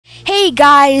Hey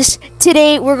guys,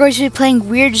 today we're going to be playing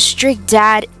Weird Strict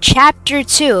Dad Chapter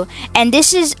 2, and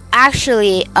this is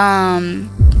actually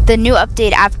the new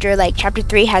update after like Chapter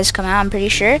 3 has come out, I'm pretty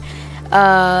sure.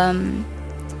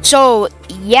 So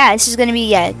yeah, this is gonna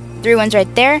be 3 ones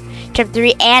right there. Chapter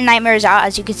 3 and Nightmare is out,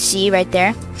 as you can see right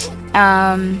there.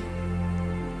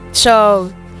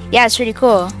 So yeah, it's pretty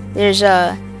cool. There's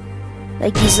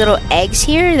like these little eggs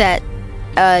here that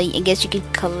I guess you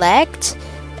could collect.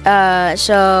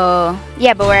 So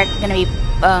yeah, but we're gonna be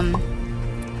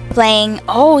playing.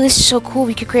 Oh, this is so cool.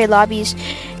 We could create lobbies,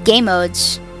 game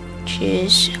modes, which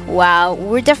is wow.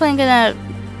 We're definitely gonna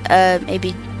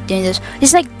maybe doing this.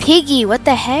 It's like Piggy. What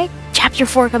the heck? Chapter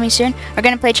 4 coming soon. We're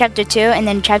gonna play Chapter 2 and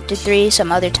then Chapter 3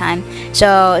 some other time.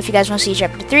 So if you guys want to see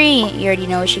Chapter 3, you already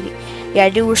know what you gotta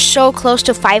do. We're so close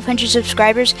to 500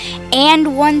 subscribers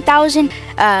and 1,000.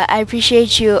 I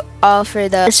appreciate you all for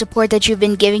the support that you've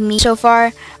been giving me so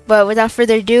far. But without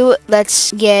further ado,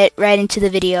 let's get right into the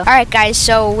video. All right, guys.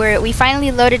 So we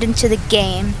finally loaded into the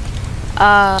game.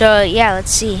 So yeah,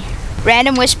 let's see.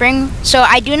 Random whispering. So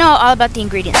I do know all about the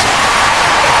ingredients.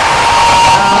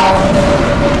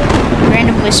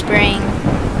 Random whispering.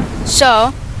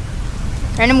 So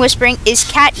random whispering is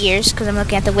cat ears because I'm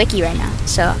looking at the wiki right now.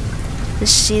 So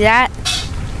let's see that.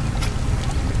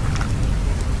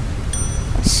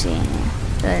 Let's see.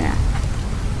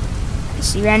 Let's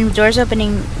see, random doors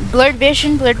opening. Blurred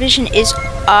vision. Blurred vision is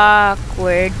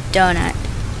awkward. Donut.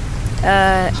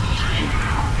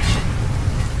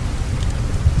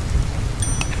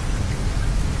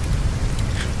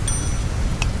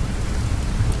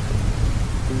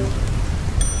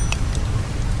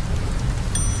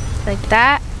 Like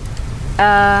that.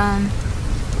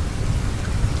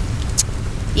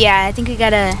 Yeah, I think we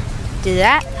gotta do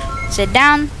that. Sit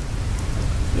down.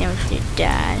 Then we do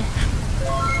dad.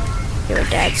 Hear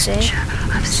what dad say.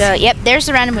 So, yep, there's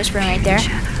the random whispering right there.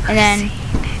 And then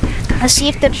let's see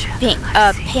if the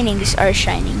paintings are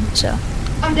shining. So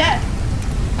I'm dead.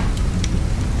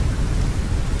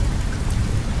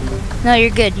 no, you're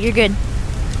good. You're good.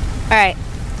 All right.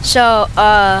 So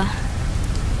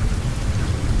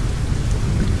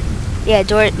yeah,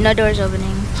 no doors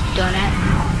opening. Donut.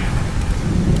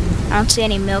 I don't see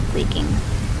any milk leaking.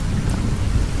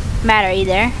 Matt, are you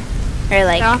there? Or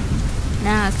like? No.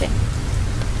 No, okay.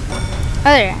 Oh,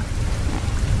 there.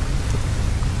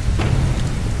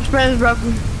 Spread is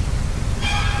broken.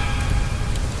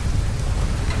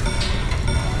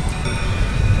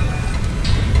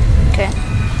 Okay.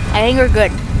 I think we're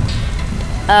good.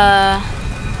 I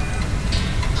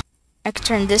could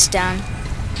turn this down.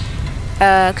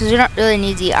 Because we don't really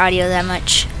need the audio that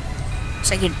much.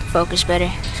 So I could focus better.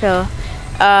 So,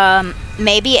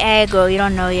 maybe Ego, you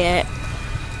don't know yet.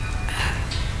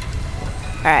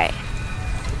 Alright.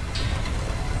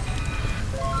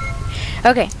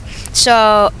 Okay.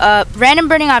 So, random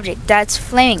burning object. That's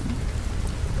flaming.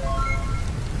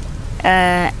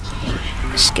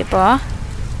 Skip all.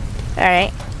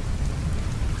 Alright.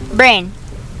 Brain.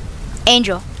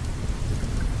 Angel.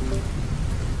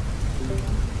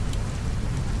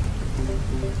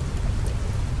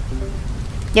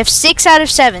 You have 6 out of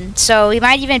 7, so we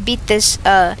might even beat this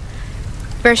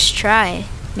first try,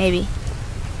 maybe.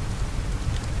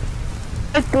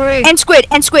 3. And squid,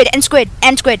 and squid, and squid,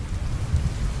 and squid.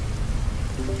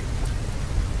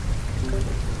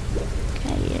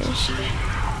 Okay, here's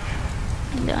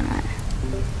donut.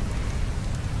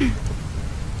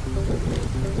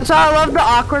 So I love the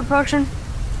awkward potion.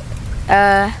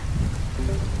 Yep.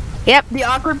 The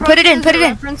awkward potion. Put it in, put it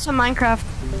in. Reference to Minecraft.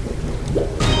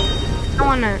 I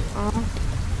wanna.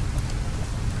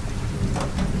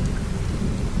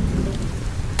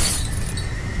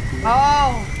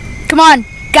 Oh. Come on,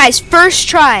 guys, first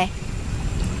try.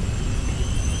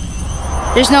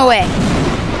 There's no way.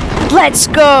 Let's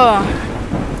go.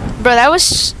 Bro, that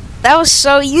was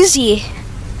so easy.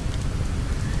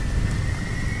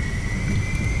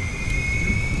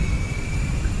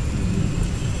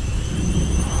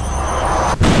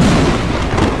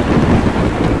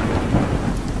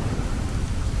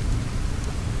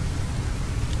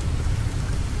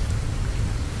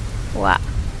 Wow.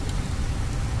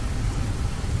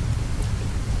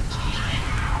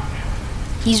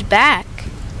 He's back.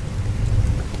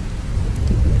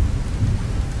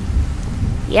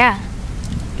 Yeah.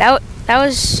 That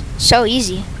was so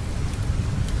easy.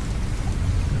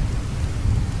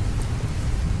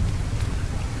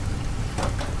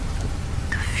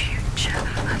 The future,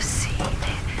 I've seen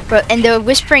it. Bro, and the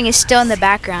whispering is still in the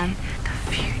background. The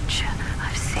future,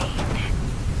 I've seen it.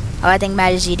 Oh, I think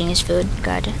Matt is eating his food.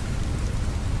 Gotcha.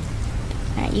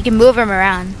 Alright, you can move him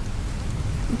around.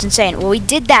 It's insane. Well, we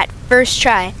did that first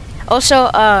try. Also,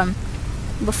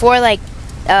 before like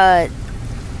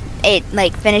it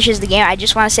like finishes the game, I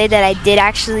just want to say that I did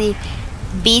actually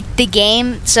beat the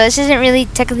game. So this isn't really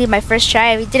technically my first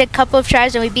try. We did a couple of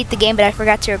tries and we beat the game, but I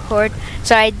forgot to record.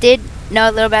 So I did know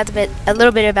a little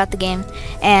bit about the game,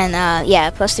 and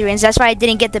yeah, +3 wins. That's why I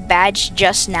didn't get the badge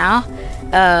just now.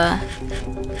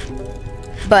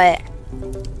 But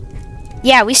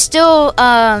yeah, we still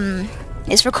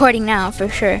it's recording now for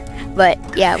sure. But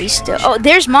yeah, we still. Oh,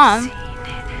 there's Mom.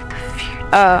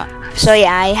 So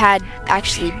yeah, I had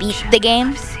actually beat the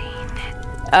game.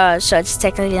 So it's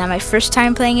technically not my first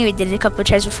time playing it. We did it a couple of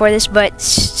tries before this, but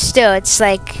still, it's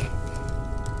like,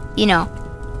 you know,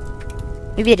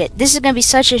 we beat it. This is gonna be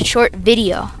such a short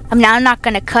video. I mean, I'm not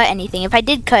gonna cut anything. If I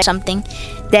did cut something,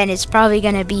 then it's probably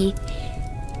gonna be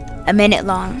a minute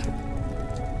long.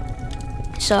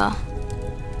 So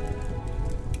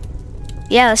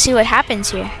yeah, let's see what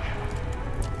happens here.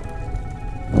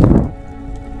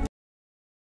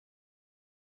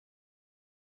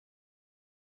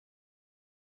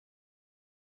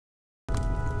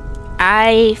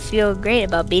 I feel great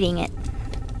about beating it.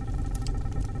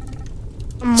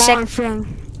 I'm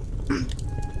munching.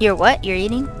 You're what? You're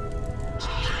eating?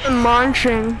 I'm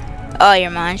munching. Oh,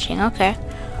 you're munching. Okay.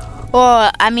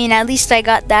 Well, I mean, at least I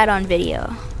got that on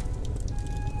video.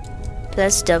 So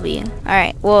that's W.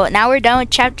 Alright, well, now we're done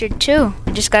with chapter 2.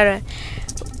 We just gotta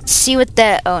see what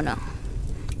the... Oh, no.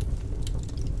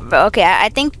 But, okay, I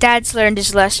think Dad's learned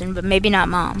his lesson, but maybe not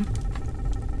Mom.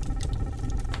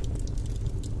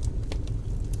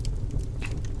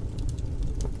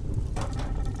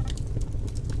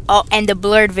 Oh, and the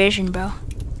blurred vision, bro.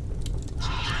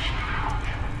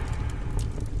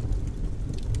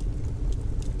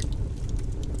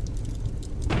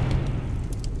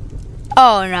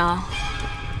 Oh, no.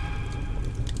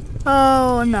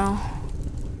 Oh, no.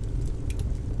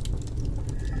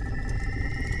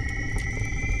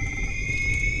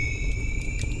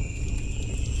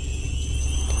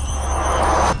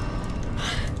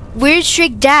 Weird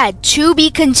Streak Dad, to be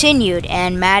continued,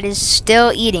 and Matt is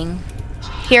still eating.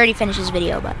 He already finished his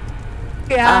video, but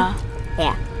Yeah.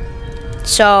 yeah.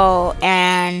 So,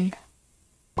 and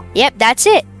yep, that's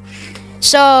it.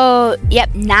 So,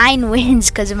 yep, 9 wins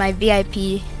because of my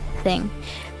VIP thing.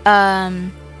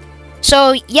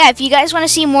 So yeah, if you guys want to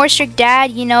see more Strict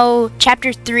Dad, you know,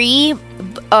 chapter 3,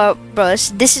 bro,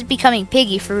 this is becoming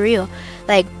piggy for real.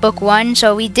 Like book 1.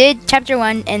 So we did chapter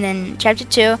 1 and then chapter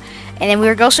 2, and then we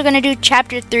were also gonna do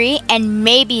chapter 3 and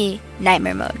maybe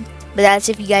Nightmare Mode. But that's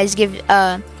if you guys give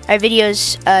our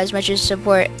videos as much as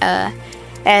support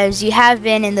as you have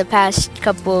been in the past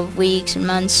couple of weeks and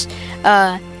months.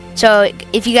 So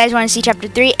if you guys want to see chapter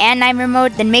 3 and Nightmare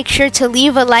Mode, then make sure to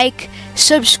leave a like,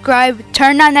 subscribe,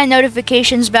 turn on that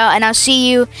notifications bell, and I'll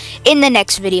see you in the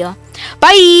next video.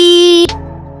 Bye!